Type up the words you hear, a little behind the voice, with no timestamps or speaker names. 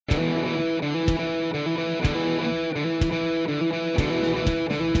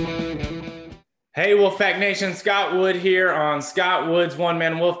Hey, Wolfpack Nation, Scott Wood here on Scott Wood's One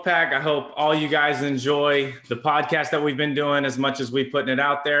Man Wolfpack. I hope all you guys enjoy the podcast that we've been doing as much as we're putting it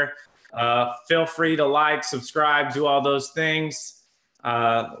out there. Feel free to like, subscribe, do all those things.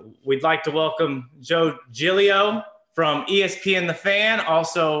 We'd like to welcome Joe Giglio from ESPN The Fan.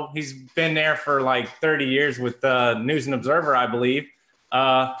 Also, he's been there for like 30 years with News and Observer, I believe.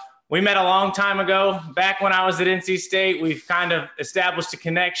 We met a long time ago, back when I was at NC State. We've kind of established a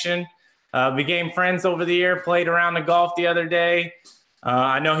connection. Became friends over the year, played around the golf the other day.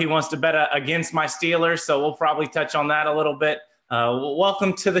 I know he wants to bet against my Steelers, so we'll probably touch on that a little bit.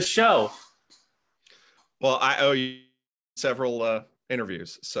 Welcome to the show. Well, I owe you several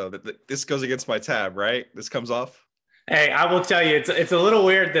interviews, so this goes against my tab, right? This comes off. Hey, I will tell you, it's a little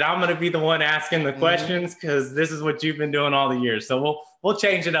weird that I'm going to be the one asking the questions because this is what you've been doing all the years. So we'll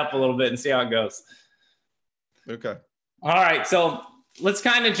change it up a little bit and see how it goes. Okay. All right, so let's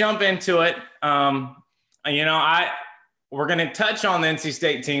kind of jump into it. We're going to touch on the NC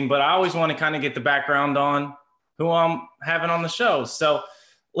State team, but I always want to kind of get the background on who I'm having on the show. So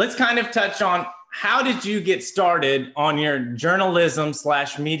let's kind of touch on, how did you get started on your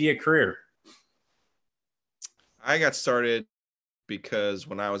journalism/media career? I got started because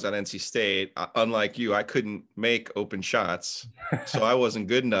when I was at NC State, unlike you, I couldn't make open shots. So I wasn't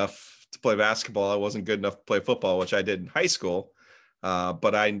good enough to play basketball. I wasn't good enough to play football, which I did in high school.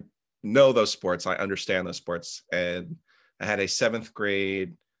 But I know those sports. I understand those sports. And I had a 7th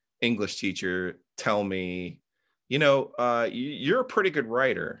grade English teacher tell me, you're a pretty good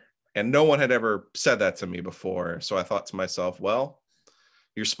writer. And no one had ever said that to me before. So I thought to myself, well,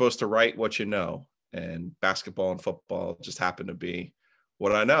 you're supposed to write what you know. And basketball and football just happened to be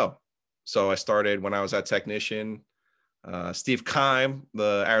what I know. So I started when I was at Technician. Steve Keim,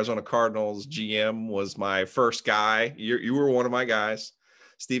 the Arizona Cardinals GM, was my first guy. You were one of my guys.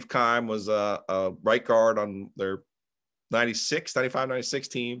 Steve Keim was a right guard on their 95, 96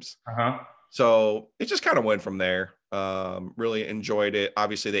 teams. So it just kind of went from there. Really enjoyed it.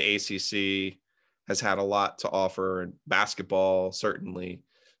 Obviously, the ACC has had a lot to offer, and basketball certainly,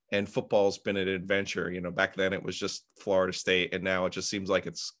 and football's been an adventure. Back then it was just Florida State, and now it just seems like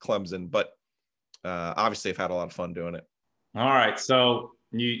it's Clemson. But obviously, I've had a lot of fun doing it. All right, so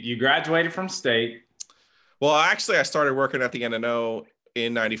you graduated from State. Well, actually, I started working at the NNO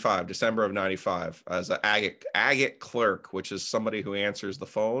in '95, December of '95, as an agate clerk, which is somebody who answers the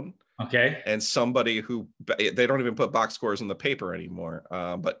phone. Okay. And somebody who, they don't even put box scores in the paper anymore.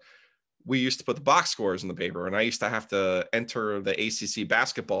 But we used to put the box scores in the paper, and I used to have to enter the ACC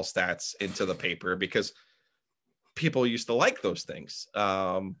basketball stats into the paper because people used to like those things.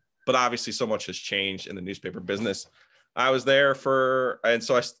 But obviously so much has changed in the newspaper business. I was there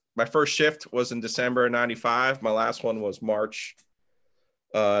my first shift was in December of '95. My last one was March,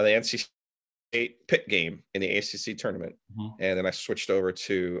 the NC State Pitt game in the ACC tournament. And then I switched over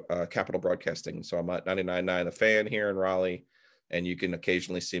to Capital Broadcasting. So I'm at 99.9 The Fan here in Raleigh, and you can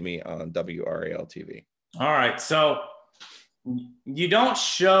occasionally see me on WRAL TV. All right. So you don't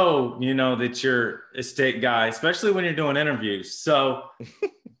show, that you're a State guy, especially when you're doing interviews. So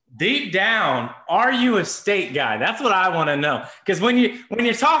deep down, are you a State guy? That's what I want to know. Because when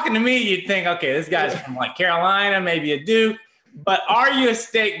you're talking to me, you'd think, okay, this guy's from like Carolina, maybe a Duke. But are you a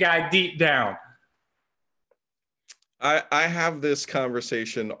State guy deep down? I have this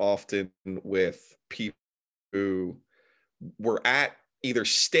conversation often with people who were at either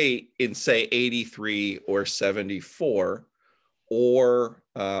State in, say, 83 or 74, or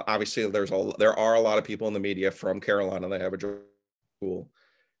obviously there are a lot of people in the media from Carolina that have a school.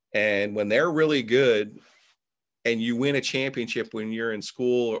 And when they're really good and you win a championship when you're in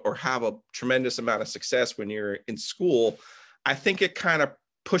school, or have a tremendous amount of success when you're in school, I think it kind of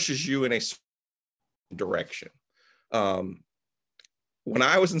pushes you in a direction. When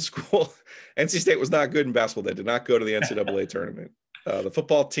I was in school, NC State was not good in basketball. They did not go to the NCAA tournament. The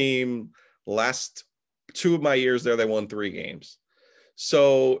football team, last 2 of my years there, they won 3 games.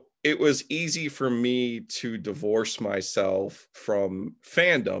 So it was easy for me to divorce myself from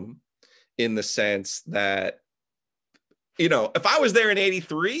fandom, in the sense that, if I was there in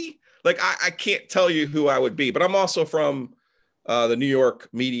 83, like I can't tell you who I would be, but I'm also from the New York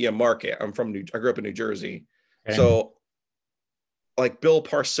media market. I grew up in New Jersey. Okay. So like Bill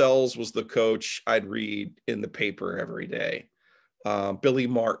Parcells was the coach I'd read in the paper every day. Billy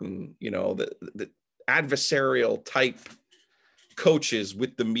Martin, the adversarial type coaches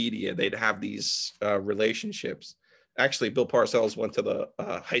with the media, they'd have these relationships. Actually, Bill Parcells went to the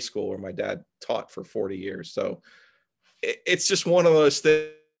high school where my dad taught for 40 years. So it's just one of those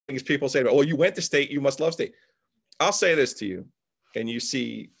things people say, oh, you went to State, you must love State. I'll say this to you, and you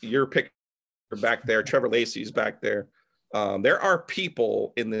see your pick back there. Trevor Lacey's back there. There are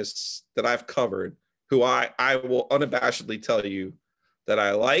people in this that I've covered who I will unabashedly tell you that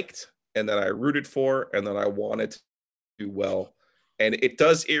I liked and that I rooted for and that I wanted to do well. And it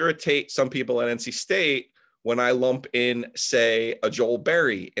does irritate some people at NC State when I lump in, say, a Joel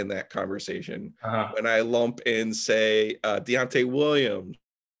Berry in that conversation, when I lump in, say, Deontay Williams,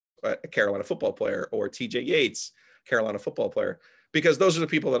 a Carolina football player, or TJ Yates, Carolina football player, because those are the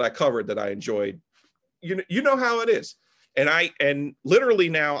people that I covered that I enjoyed. You know how it is. And literally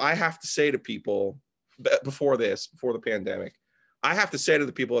now I have to say to people before the pandemic, I have to say to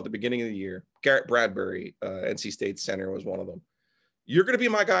the people at the beginning of the year, Garrett Bradbury, NC State center, was one of them. You're going to be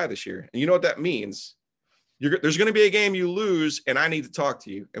my guy this year. And you know what that means? There's going to be a game you lose, and I need to talk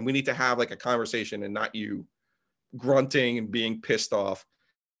to you, and we need to have like a conversation and not you grunting and being pissed off.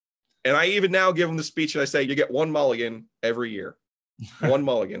 And I even now give them the speech and I say, you get one mulligan every year, one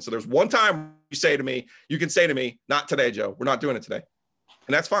mulligan. So there's one time you can say to me, not today, Joe, we're not doing it today.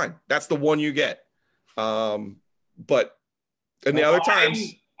 And that's fine. That's the one you get. But in the other times,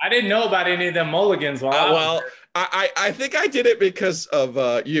 I didn't know about any of them mulligans. I think I did it because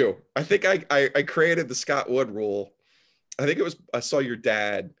of you. I think I created the Scott Wood rule. I think I saw your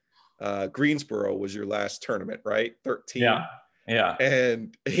dad. Greensboro was your last tournament, right? 13. Yeah.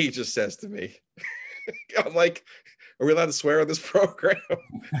 And he just says to me, I'm like, are we allowed to swear on this program?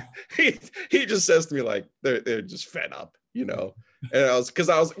 he just says to me, like, they're just fed up, you know? And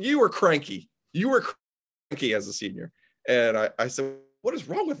you were cranky. You were cranky as a senior. And I said, what is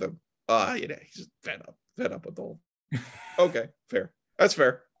wrong with him? He's just fed up with the whole. Okay, fair. That's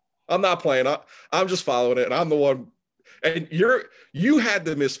fair. I'm not playing. I'm just following it. And I'm the one. And you had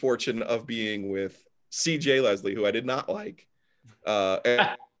the misfortune of being with CJ Leslie, who I did not like. And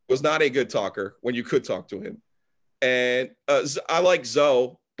was not a good talker when you could talk to him. And I like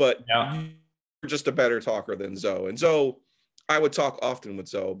Zoe, but you're just a better talker than Zoe. And Zoe, I would talk often with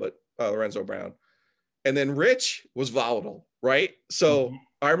Zoe, but Lorenzo Brown. And then Rich was volatile, right? So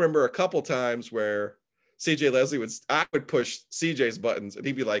I remember a couple times where CJ Leslie I would push CJ's buttons and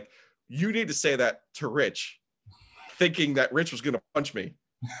he'd be like, you need to say that to Rich, thinking that Rich was going to punch me.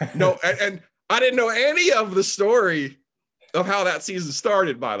 No, and I didn't know any of the story of how that season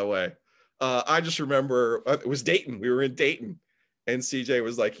started, by the way. I just remember it was Dayton. We were in Dayton and CJ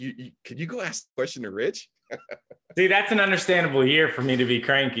was like, can you go ask the question to Rich? See, that's an understandable year for me to be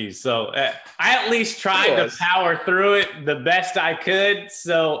cranky. So I at least tried to power through it the best I could,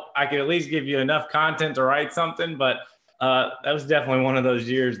 so I could at least give you enough content to write something. But that was definitely one of those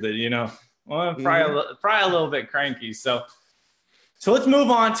years that, probably a little bit cranky. So let's move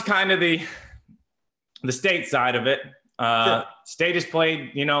on to kind of the state side of it. Sure. State has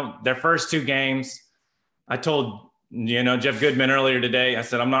played, their first two games. I told Jeff Goodman earlier today, I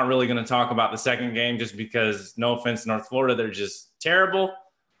said, I'm not really going to talk about the second game just because, no offense to North Florida, they're just terrible.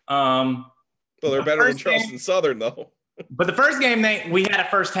 Well, they're better than Charleston Southern, though. But the first game, we had a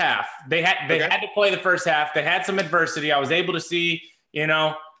first half. They had to play the first half. They had some adversity. I was able to see,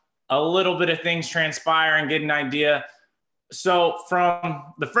 a little bit of things transpire and get an idea. So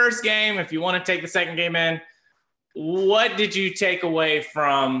from the first game, if you want to take the second game in, what did you take away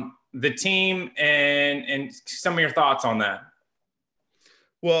from the team and some of your thoughts on that?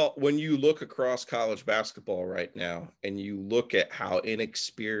 Well, when you look across college basketball right now and you look at how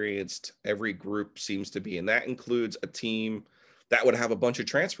inexperienced every group seems to be, and that includes a team that would have a bunch of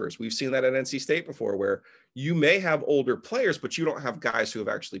transfers. We've seen that at NC State before, where you may have older players, but you don't have guys who have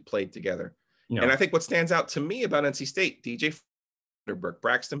actually played together. No. And I think what stands out to me about NC State, DJ Vanderburg,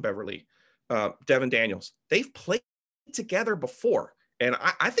 Braxton Beverly, Devin Daniels, they've played together before. And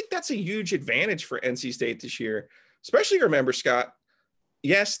I think that's a huge advantage for NC State this year, especially remember, Scott,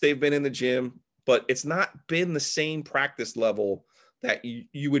 yes, they've been in the gym, but it's not been the same practice level that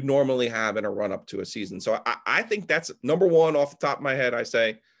you would normally have in a run up to a season. So I think that's number one off the top of my head. I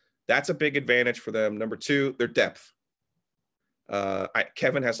say that's a big advantage for them. Number two, their depth.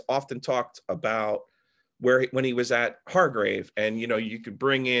 Kevin has often talked about when he was at Hargrave and, you could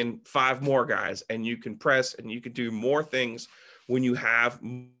bring in 5 more guys and you can press and you can do more things when you have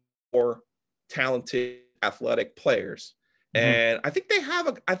more talented athletic players. Mm-hmm. And I think they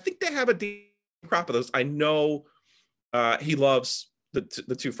have a deep crop of those. I know he loves the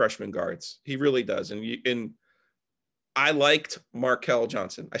two freshman guards. He really does. And I liked Markel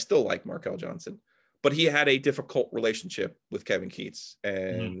Johnson. I still like Markel Johnson, but he had a difficult relationship with Kevin Keats.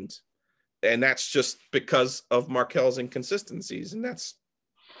 And that's just because of Markel's inconsistencies. And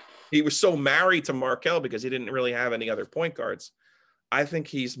he was so married to Markel because he didn't really have any other point guards. I think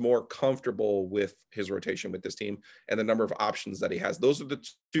he's more comfortable with his rotation with this team and the number of options that he has. Those are the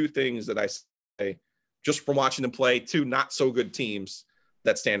two things that I just from watching them play two not so good teams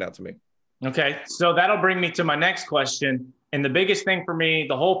that stand out to me. Okay, so that'll bring me to my next question. And the biggest thing for me,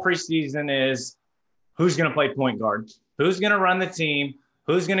 the whole preseason, is who's going to play point guard? Who's going to run the team?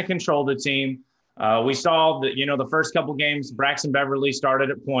 Who's going to control the team? We saw that, the first couple games, Braxton Beverly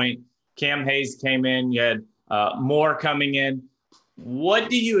started at point. Cam Hayes came in. You had Moore coming in. What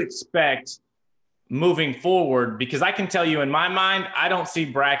do you expect moving forward? Because I can tell you, in my mind, I don't see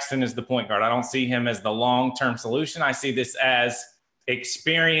Braxton as the point guard. I don't see him as the long-term solution. I see this as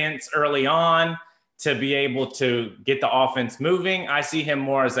experience early on to be able to get the offense moving. I see him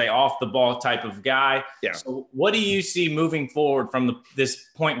more as a off-the-ball type of guy. Yeah. So what do you see moving forward from this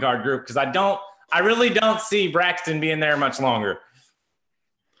point guard group? Because I really don't see Braxton being there much longer.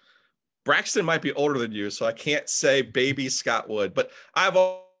 Braxton might be older than you, so I can't say baby Scott Wood, but I've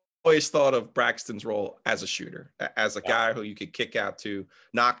always thought of Braxton's role as a shooter, as a guy who you could kick out to,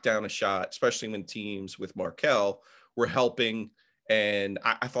 knock down a shot, especially when teams with Markelle were helping. And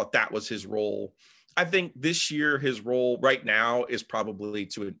I thought that was his role. I think this year his role right now is probably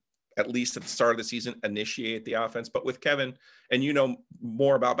to, at least at the start of the season, initiate the offense. But with Kevin, and you know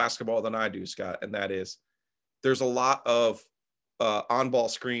more about basketball than I do, Scott, and that is there's a lot of on-ball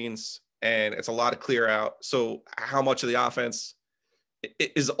screens and it's a lot of clear out. So how much of the offense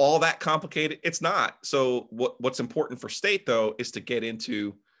is all that complicated? It's not. So what's important for State, though, is to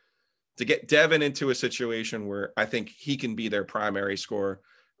get Devin into a situation where I think he can be their primary scorer.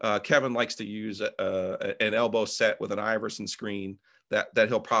 Kevin likes to use an elbow set with an Iverson screen that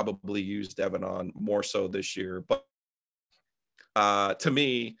he'll probably use Devin on more so this year. But to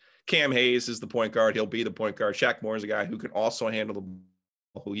me, Cam Hayes is the point guard. He'll be the point guard. Shaq Moore is a guy who can also handle the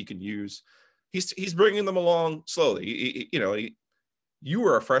ball, who he can use. He's bringing them along slowly. You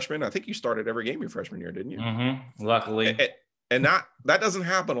were a freshman. I think you started every game your freshman year, didn't you? Mm-hmm. Luckily. And that doesn't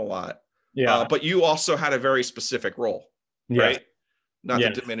happen a lot. Yeah. But you also had a very specific role, right? Not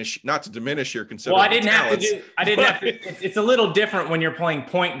to diminish your consideration. Well, I didn't have to. It's a little different when you're playing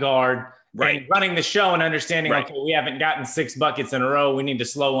point guard, right, and running the show and understanding, right, okay, we haven't gotten 6 buckets in a row. We need to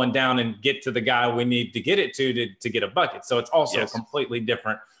slow one down and get to the guy we need to get it to get a bucket. So it's also a completely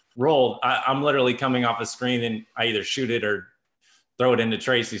different role. I'm literally coming off a screen and I either shoot it or throw it into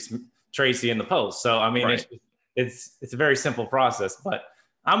Tracy in the post. So, I mean, right, it's a very simple process, but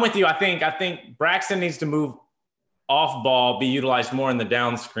I'm with you. I think Braxton needs to move off ball, be utilized more in the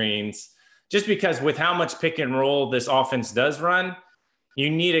down screens, just because with how much pick and roll this offense does run, you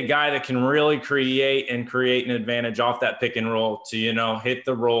need a guy that can really create an advantage off that pick and roll to, hit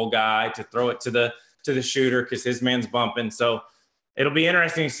the roll guy, to throw it to the shooter because his man's bumping. So it'll be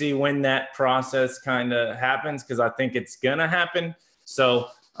interesting to see when that process kind of happens, because I think it's going to happen. So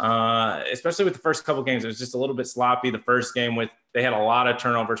especially with the first couple games, it was just a little bit sloppy. The first game they had a lot of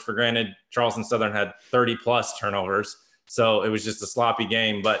turnovers. For granted, Charleston Southern had 30 plus turnovers. So it was just a sloppy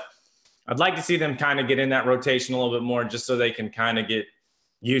game, but I'd like to see them kind of get in that rotation a little bit more, just so they can kind of get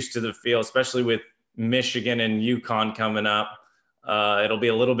used to the field, especially with Michigan and UConn coming up. It'll be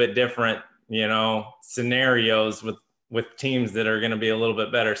a little bit different, scenarios with teams that are going to be a little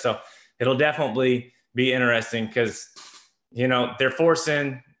bit better. So it'll definitely be interesting because, they're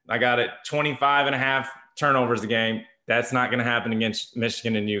forcing, I got it, 25 and a half turnovers a game. That's not going to happen against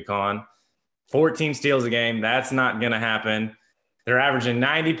Michigan and UConn. 14 steals a game. That's not going to happen. They're averaging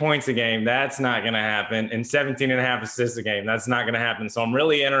 90 points a game. That's not going to happen. And 17 and a half assists a game. That's not going to happen. So I'm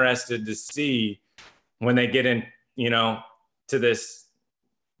really interested to see when they get in, to this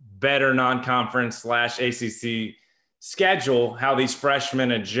better non-conference / ACC schedule, how these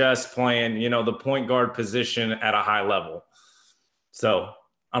freshmen adjust playing, the point guard position at a high level. So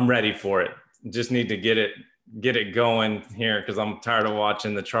I'm ready for it. Just need to get it going here, because I'm tired of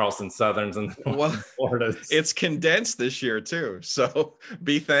watching the Charleston Southerns and the Floridas. It's condensed this year too, so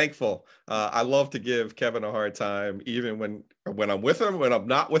be thankful. I love to give Kevin a hard time, even when I'm with him, when I'm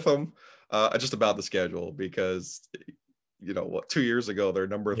not with him, just about the schedule, because 2 years ago they're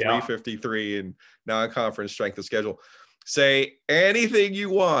number 353 in non-conference strength of schedule. Say anything you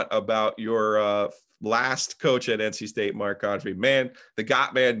want about your last coach at NC State, Mark Godfrey. Man, the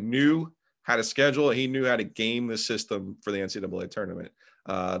Got Man knew how to schedule. He knew how to game the system for the NCAA tournament.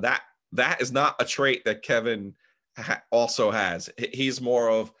 That is not a trait that Kevin also has. He's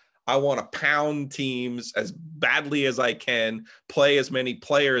more of, I want to pound teams as badly as I can, play as many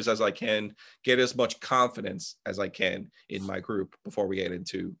players as I can, get as much confidence as I can in my group before we get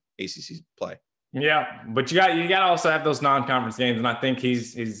into ACC play. Yeah, but you got to also have those non-conference games, and I think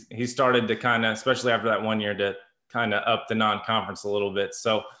he's started to kind of, especially after that 1 year, to kind of up the non-conference a little bit.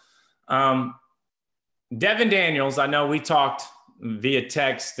 So Devin Daniels, I know we talked via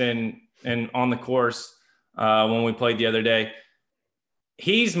text, and and on the course when we played the other day.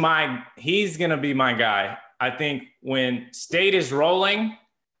 He's going to be my guy. I think when State is rolling,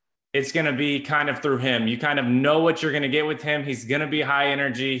 it's going to be kind of through him. You kind of know what you're going to get with him. He's going to be high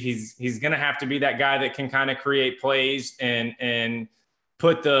energy. He's going to have to be that guy that can kind of create plays and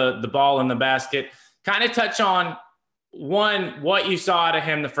put the ball in the basket. Kind of touch on what you saw out of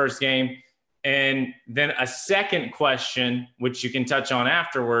him the first game, and then a second question, which you can touch on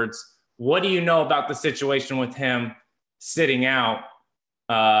afterwards. What do you know about the situation with him sitting out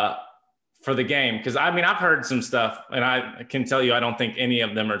for the game? Because I mean, I've heard some stuff, and I can tell you I don't think any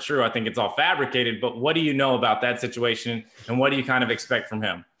of them are true. I think it's all fabricated. But what do you know about that situation, and what do you kind of expect from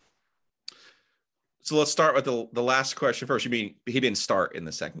him? So let's start with the last question first. You mean he didn't start in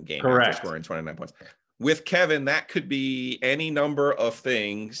the second game? Correct. After scoring 29 points. With Kevin, that could be any number of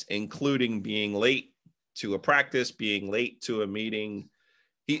things, including being late to a practice, being late to a meeting.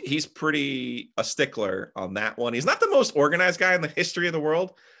 He's pretty a stickler on that one. He's not the most organized guy in the history of the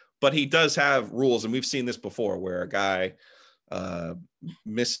world, but he does have rules. And we've seen this before where a guy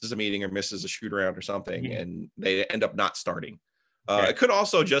misses a meeting or misses a shoot around or something, and they end up not starting. It could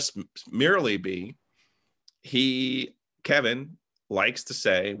also just merely be Kevin likes to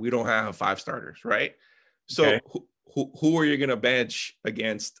say, we don't have 5 starters, right? So who are you going to bench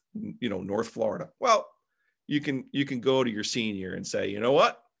against, North Florida? Well, you can go to your senior and say, you know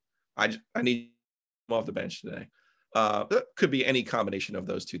what? I need him off the bench today. That could be any combination of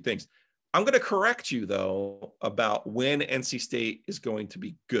those two things. I'm going to correct you, though, about when NC State is going to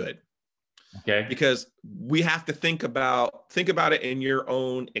be good. Okay. Because we have to think about it in your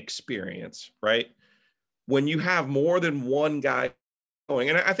own experience, right? When you have more than one guy going,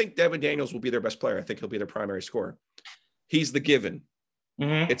 and I think Devin Daniels will be their best player. I think he'll be their primary scorer. He's the given.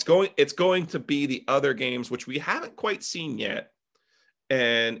 Mm-hmm. It's going to be the other games, which we haven't quite seen yet.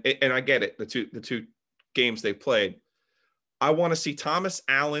 And I get it. The two games they've played. I want to see Thomas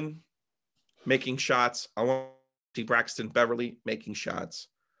Allen making shots. I want to see Braxton Beverly making shots.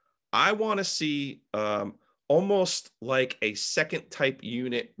 I want to see almost like a second type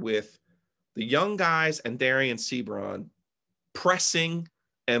unit with the young guys and Darian Sebron pressing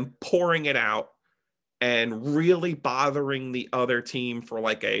and pouring it out and really bothering the other team for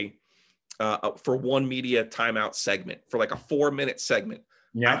like for one media timeout segment, for like a 4-minute segment.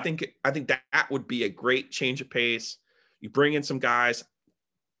 Yeah. I think that would be a great change of pace. You bring in some guys,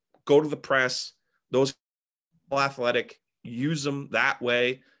 go to the press, those athletic, use them that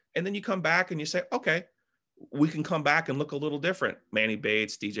way. And then you come back and you say, okay, we can come back and look a little different. Manny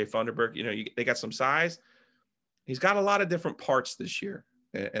Bates, DJ Funderburk, they got some size. He's got a lot of different parts this year.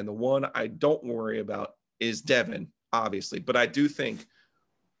 And the one I don't worry about is Devin, obviously. But I do think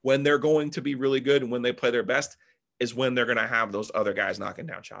when they're going to be really good and when they play their best is when they're going to have those other guys knocking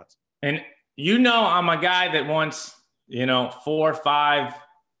down shots. And I'm a guy that wants, 4 or 5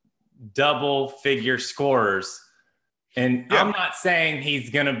 double-figure scorers. And yeah. I'm not saying he's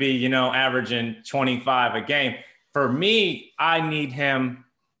going to be, averaging 25 a game. For me, I need him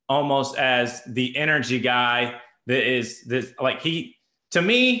almost as the energy guy that is this, like to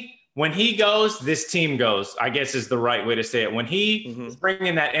me, when he goes, this team goes, I guess is the right way to say it. When he is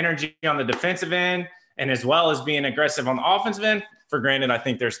bringing that energy on the defensive end and as well as being aggressive on the offensive end, for granted, I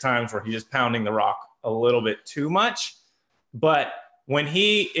think there's times where he's just pounding the rock a little bit too much. But when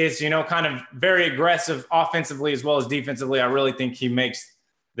he is, kind of very aggressive offensively as well as defensively, I really think he makes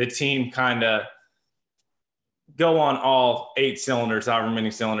the team kind of go on all 8 cylinders, however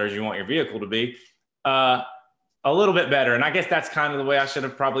many cylinders you want your vehicle to be, a little bit better. And I guess that's kind of the way I should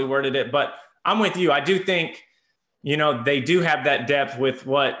have probably worded it. But I'm with you. I do think, they do have that depth with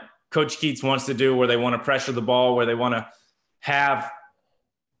what Coach Keats wants to do, where they want to pressure the ball, where they want to have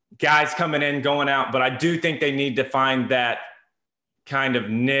guys coming in, going out. But I do think they need to find that kind of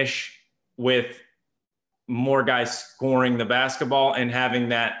niche with more guys scoring the basketball and having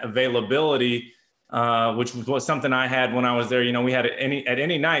that availability, which was something I had when I was there. We had at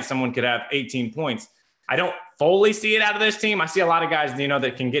any night, someone could have 18 points. I don't fully see it out of this team. I see a lot of guys,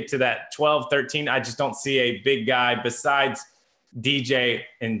 that can get to that 12, 13. I just don't see a big guy besides DJ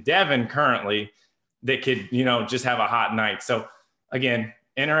and Devin currently that could, just have a hot night. So again,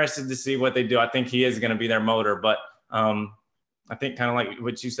 interested to see what they do. I think he is going to be their motor, but I think kind of like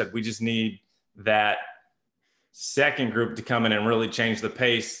what you said, we just need that second group to come in and really change the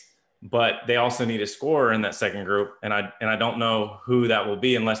pace, but they also need a scorer in that second group. And I don't know who that will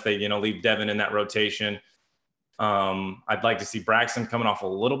be unless they, leave Devin in that rotation. I'd like to see Braxton coming off a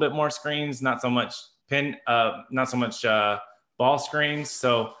little bit more screens, not so much ball screens.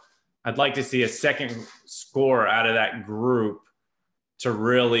 So I'd like to see a second scorer out of that group to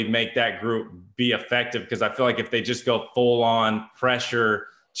really make that group be effective, because I feel like if they just go full on pressure,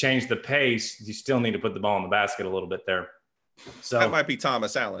 change the pace, you still need to put the ball in the basket a little bit there. So that might be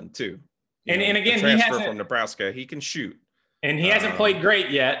Thomas Allen too. And again, the transfer from Nebraska, he can shoot. And he hasn't played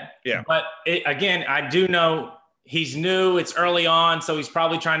great yet. Yeah. But again, I do know he's new. It's early on, so he's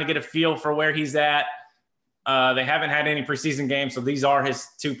probably trying to get a feel for where he's at. They haven't had any preseason games, so these are his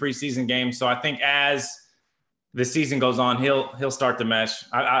 2 preseason games. So I think as the season goes on, he'll start to mesh.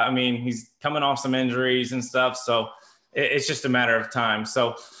 I mean, he's coming off some injuries and stuff, so it's just a matter of time.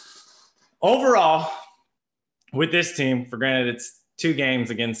 So overall, with this team, for granted, it's 2 games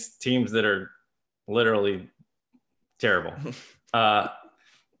against teams that are literally terrible.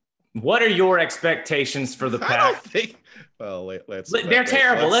 What are your expectations for the Pack? I don't think. Well, they're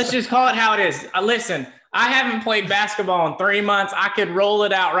terrible. Let's just call it how it is. Listen, I haven't played basketball in 3 months. I could roll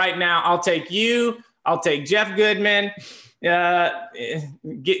it out right now. I'll take you. I'll take Jeff Goodman.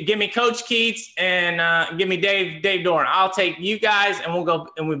 Give me Coach Keats and give me Dave Doran. I'll take you guys, and we'll go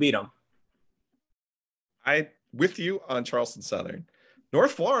and we beat them. I with you on Charleston Southern.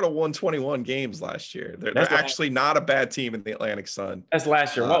 North Florida won 21 games last year. They're actually not a bad team in the Atlantic Sun. That's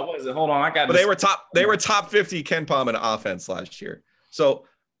last year. What was it? Hold on, But they were top 50 KenPom in offense last year. So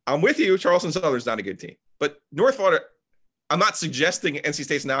I'm with you. Charleston Southern's not a good team, but North Florida. I'm not suggesting NC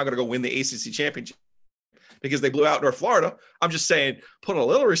State's now going to go win the ACC championship because they blew out North Florida. I'm just saying, put a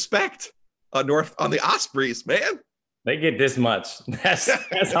little respect on the Ospreys, man. They get this much. That's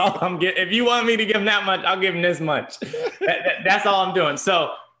all I'm getting. If you want me to give them that much, I'll give them this much. That's all I'm doing.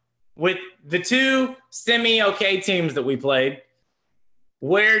 So with the 2 semi-okay teams that we played,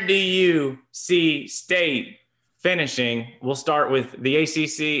 where do you see State finishing? We'll start with the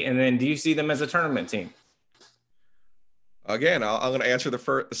ACC, and then do you see them as a tournament team? Again, I'm going to answer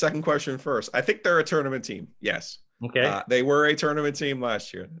the second question first. I think they're a tournament team. Yes. Okay. They were a tournament team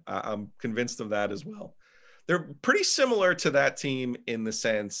last year. I'm convinced of that as well. They're pretty similar to that team in the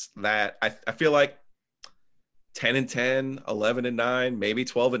sense that I feel like 10-10, 11-9, maybe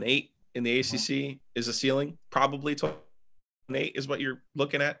 12-8 in the ACC is a ceiling. Probably 12-8 is what you're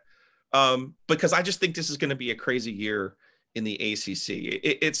looking at. Because I just think this is going to be a crazy year in the ACC.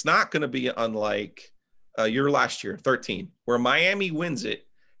 It's not going to be unlike your last year, 13, where Miami wins it.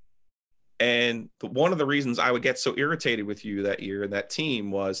 And one of the reasons I would get so irritated with you that year and that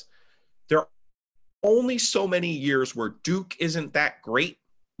team was there only so many years where Duke isn't that great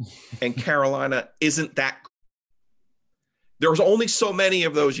and Carolina isn't that. There's only so many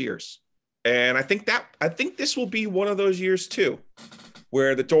of those years. And I think this will be one of those years too,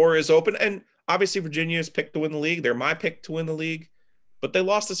 where the door is open. And obviously Virginia is picked to win the league. They're my pick to win the league, but they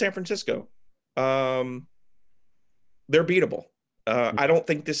lost to San Francisco. They're beatable. I don't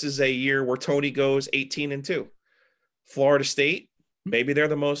think this is a year where Tony goes 18-2. Florida State, maybe they're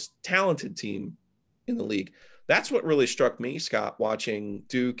the most talented team in the league. That's what really struck me, Scott, watching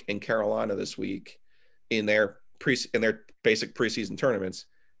Duke and Carolina this week in their basic preseason tournaments,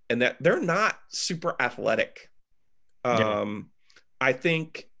 and that they're not super athletic. I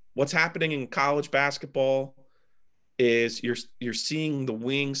think what's happening in college basketball is you're seeing the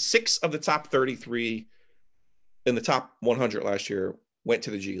wings. 6 of the top 33 in the top 100 last year went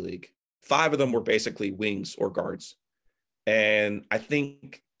to the G League. 5 of them were basically wings or guards. And I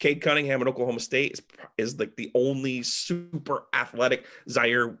think Cade Cunningham at Oklahoma State is like the only super athletic.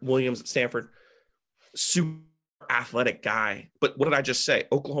 Zaire Williams at Stanford, super athletic guy. But what did I just say?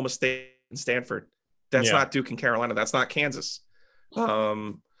 Oklahoma State and Stanford. That's not Duke and Carolina. That's not Kansas.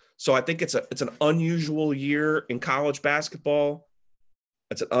 So I think it's an unusual year in college basketball.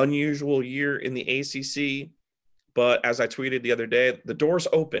 It's an unusual year in the ACC. But as I tweeted the other day, the door's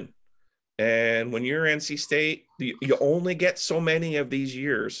open. And when you're NC State, you only get so many of these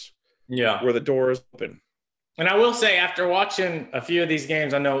years where the door is open. And I will say, after watching a few of these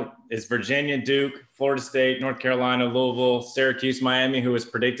games, I know it's Virginia, Duke, Florida State, North Carolina, Louisville, Syracuse, Miami, who was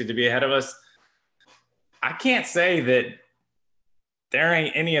predicted to be ahead of us. I can't say that there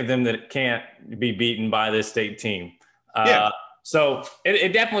ain't any of them that can't be beaten by this state team. So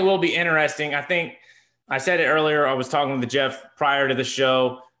it definitely will be interesting. I think I said it earlier. I was talking with Jeff prior to the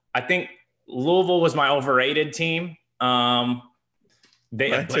show. I think Louisville was my overrated team.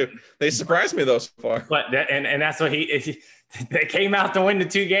 They surprised me though so far. But that's what they came out to win the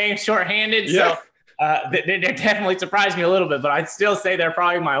 2 games shorthanded. Yeah. So they definitely surprised me a little bit. But I'd still say they're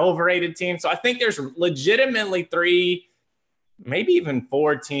probably my overrated team. So I think there's legitimately 3, maybe even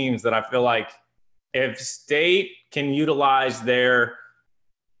 4 teams that I feel like if State can utilize their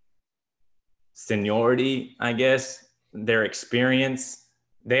seniority, I guess, their experience,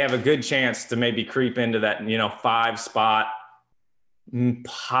 they have a good chance to maybe creep into that 5 spot,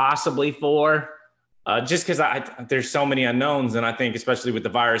 Possibly 4. Just because there's so many unknowns, and I think especially with the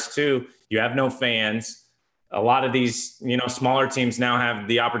virus too, you have no fans. A lot of these, smaller teams now have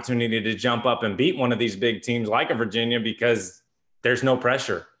the opportunity to jump up and beat one of these big teams like a Virginia because there's no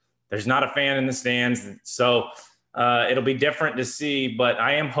pressure. There's not a fan in the stands, so it'll be different to see. But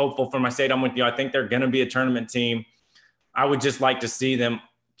I am hopeful for my state. I'm with you. I think they're going to be a tournament team. I would just like to see them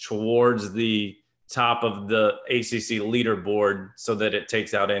towards the top of the ACC leaderboard so that it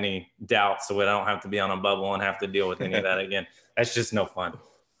takes out any doubt, so I don't have to be on a bubble and have to deal with any of that again. That's just no fun.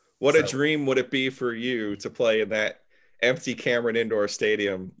 What a dream would it be for you to play in that empty Cameron Indoor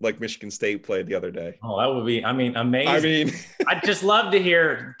Stadium like Michigan State played the other day? Oh, that would be, amazing. I'd just love to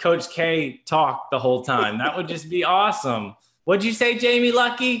hear Coach K talk the whole time. That would just be awesome. What'd you say, Jamie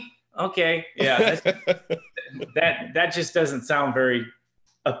Lucky? Okay. Yeah. That just doesn't sound very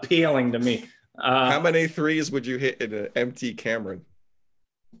appealing to me. How many threes would you hit in an empty Cameron?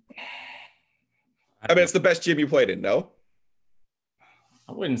 It's the best gym you played in, no?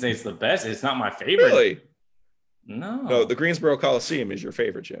 I wouldn't say it's the best. It's not my favorite. Really? No, the Greensboro Coliseum is your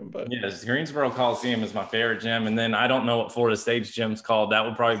favorite gym, but yes, Greensboro Coliseum is my favorite gym, and then I don't know what Florida State's gym's called. That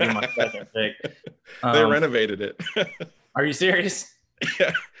would probably be my second pick. They renovated it. Are you serious?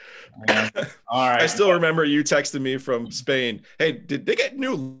 Yeah. All right. I still remember you texting me from Spain. Hey, did they get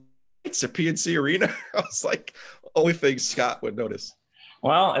new lights at PNC Arena? I was like, only thing Scott would notice.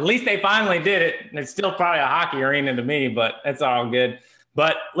 Well, at least they finally did it. It's still probably a hockey arena to me, but it's all good.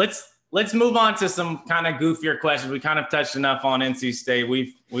 But let's move on to some kind of goofier questions. We kind of touched enough on NC State.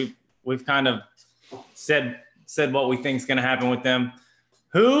 We've kind of said what we think is going to happen with them.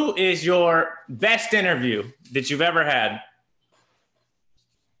 Who is your best interview that you've ever had?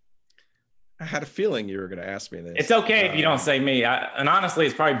 I had a feeling you were going to ask me this. It's okay if you don't say me. And honestly,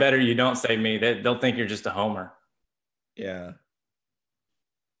 it's probably better you don't say me. They'll think you're just a homer. Yeah.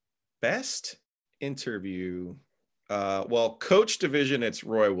 Best interview. Coach division, it's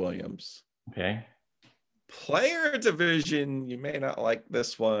Roy Williams. Okay. Player division, you may not like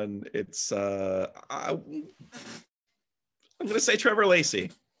this one. It's I'm going to say Trevor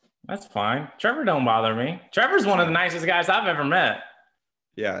Lacey. That's fine. Trevor don't bother me. Trevor's one of the nicest guys I've ever met.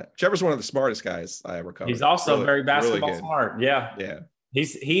 Yeah, Trevor's one of the smartest guys I ever covered. He's also very basketball smart. Yeah. Yeah.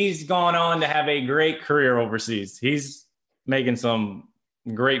 He's gone on to have a great career overseas. He's making some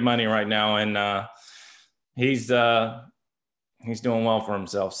great money right now, and he's doing well for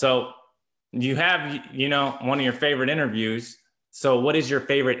himself. So you have, one of your favorite interviews. So what is your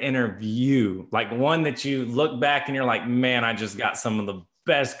favorite interview? Like one that you look back and you're like, man, I just got some of the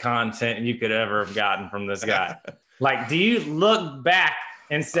best content you could ever have gotten from this guy. Like, do you look back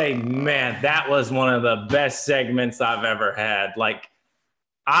and say, man, that was one of the best segments I've ever had? Like,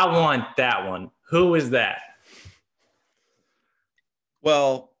 I want that one. Who is that?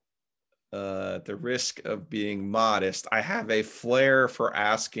 Well, at the risk of being modest, I have a flair for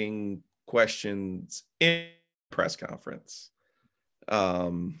asking questions in press conference.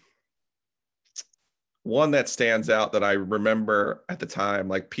 One that stands out that I remember at the time,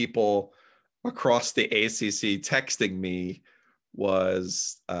 like people across the ACC texting me,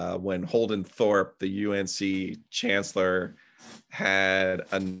 was when Holden Thorpe, the UNC chancellor, had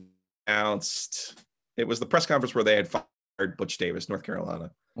announced, it was the press conference where they had fired Butch Davis, North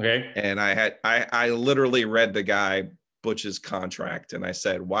Carolina. Okay. And I literally read the guy Butch's contract, and I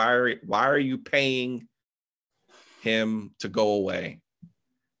said, why are you paying him to go away?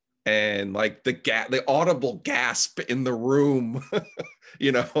 And like the audible gasp in the room,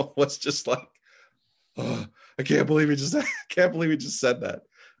 was just like, oh, I can't believe he just said that.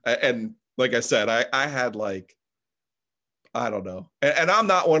 And like I said, I had like, I don't know. And I'm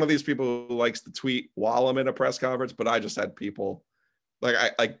not one of these people who likes to tweet while I'm in a press conference, but I just had people like,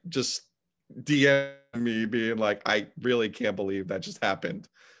 I just DM me being like, I really can't believe that just happened.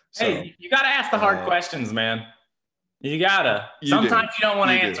 So, hey, you got to ask the hard questions, man. You gotta. Sometimes you don't want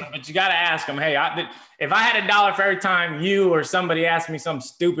to answer, but you gotta ask them. Hey, if I had $1 for every time you or somebody asked me some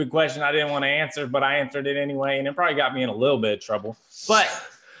stupid question I didn't want to answer, but I answered it anyway, and it probably got me in a little bit of trouble. But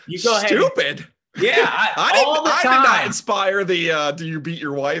you go ahead. Stupid. Yeah, I did not inspire the "do you beat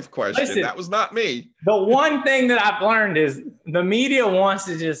your wife" question. Listen, that was not me. The one thing that I've learned is the media wants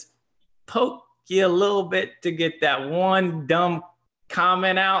to just poke you a little bit to get that one dumb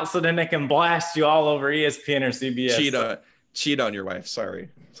comment out, so then they can blast you all over ESPN or CBS. Cheat on your wife. Sorry.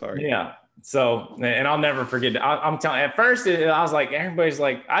 Yeah. So, and I'll never forget. I'm telling. At first, I was like, everybody's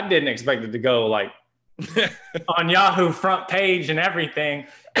like, I didn't expect it to go like on Yahoo front page and everything,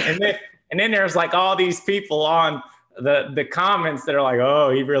 and then there's like all these people on the comments that are like, oh,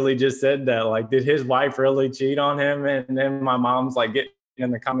 he really just said that. Like, did his wife really cheat on him? And then my mom's like getting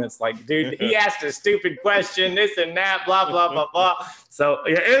in the comments like, dude, he asked a stupid question, this and that, blah, blah, blah, blah. So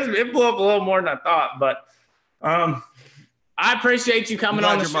yeah, it blew up a little more than I thought. But I appreciate you coming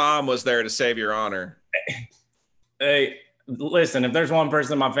on the show. Your mom was there to save your honor. Hey, listen, if there's one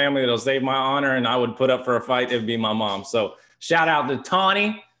person in my family that'll save my honor and I would put up for a fight, it'd be my mom. So shout out to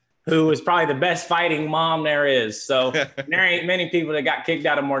Tawny, who is probably the best fighting mom there is. So there ain't many people that got kicked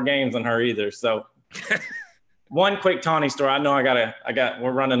out of more games than her either. So one quick Tawny story. I know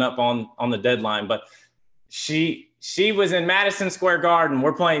we're running up on the deadline, but she was in Madison Square Garden.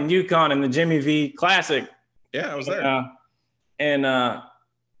 We're playing UConn in the Jimmy V Classic. Yeah, I was there. And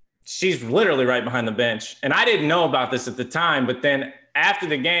she's literally right behind the bench. And I didn't know about this at the time, but then after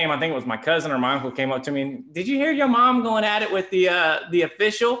the game, I think it was my cousin or my uncle came up to me and, did you hear your mom going at it with the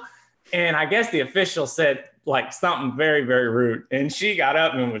official? And I guess the official said like something very, very rude. And she got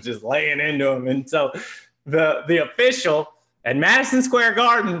up and was just laying into him. And so the official at Madison Square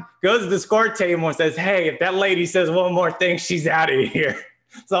Garden goes to the score table and says, hey, if that lady says one more thing, she's out of here.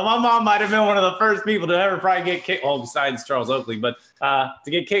 So my mom might have been one of the first people to ever probably get kicked. Well, besides Charles Oakley, but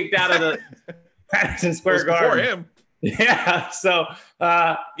to get kicked out of the Madison Square Garden. Before him. Yeah. So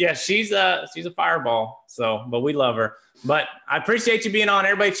yeah, she's a fireball. So, but we love her. But I appreciate you being on.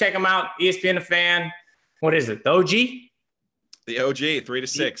 Everybody check him out. ESPN The Fan. What is it? The OG? The OG, 3 to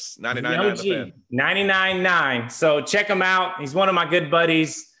 6, 99.9 The Fan. 99.9. So check him out. He's one of my good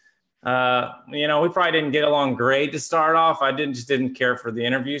buddies. We probably didn't get along great to start off. I just didn't care for the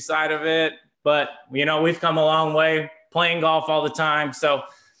interview side of it. But, we've come a long way playing golf all the time. So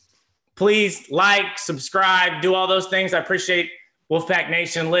please like, subscribe, do all those things. I appreciate Wolfpack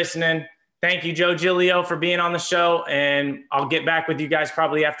Nation listening. Thank you, Joe Giglio, for being on the show. And I'll get back with you guys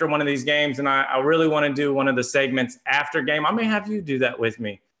probably after one of these games. And I really want to do one of the segments after game. I may have you do that with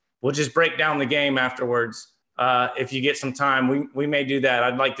me. We'll just break down the game afterwards. If you get some time, we may do that.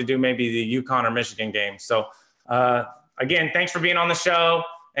 I'd like to do maybe the UConn or Michigan game. So again, thanks for being on the show.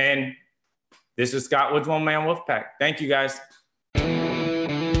 And this is Scott Woods, One Man Wolfpack. Thank you, guys.